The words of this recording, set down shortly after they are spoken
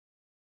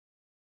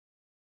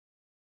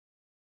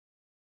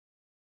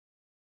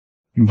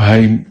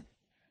بھائی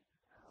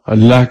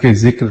اللہ کے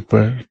ذکر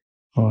پر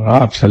اور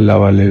آپ صلی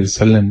اللہ علیہ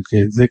وسلم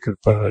کے ذکر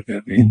پر اگر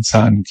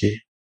انسان کے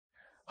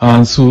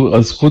آنسو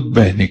از خود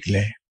بہ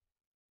نکلے،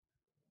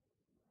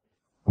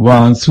 وہ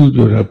آنسو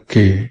جو رب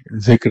کے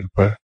ذکر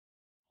پر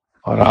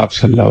اور آپ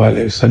صلی اللہ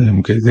علیہ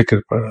وسلم کے ذکر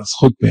پر از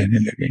خود بہنے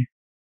لگے،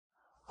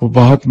 وہ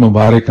بہت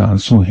مبارک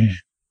آنسو ہیں.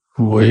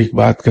 وہ ایک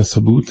بات کا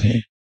ثبوت ہے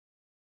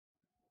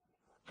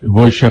کہ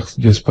وہ شخص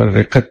جس پر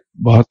رقت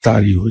بہت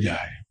طاری ہو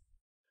جائے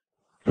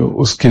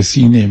تو اس کے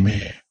سینے میں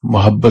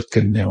محبت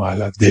کرنے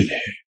والا دل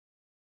ہے،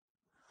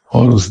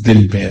 اور اس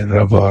دل میں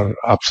رب اور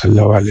آپ صلی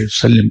اللہ علیہ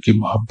وسلم کی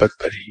محبت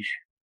بھری ہے،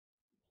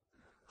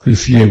 تو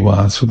اس لیے وہ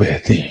آنسو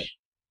بہتے ہیں.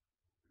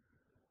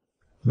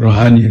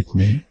 روحانیت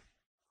میں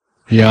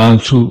یہ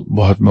آنسو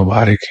بہت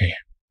مبارک ہیں،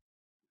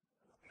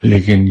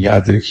 لیکن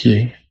یاد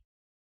رکھیے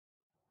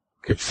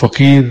کہ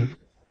فقیر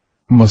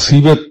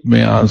مصیبت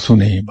میں آنسو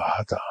نہیں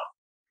بہاتا،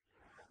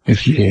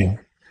 اس لیے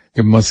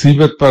کہ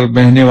مصیبت پر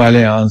بہنے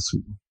والے آنسو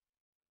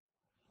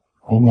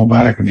وہ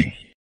مبارک نہیں.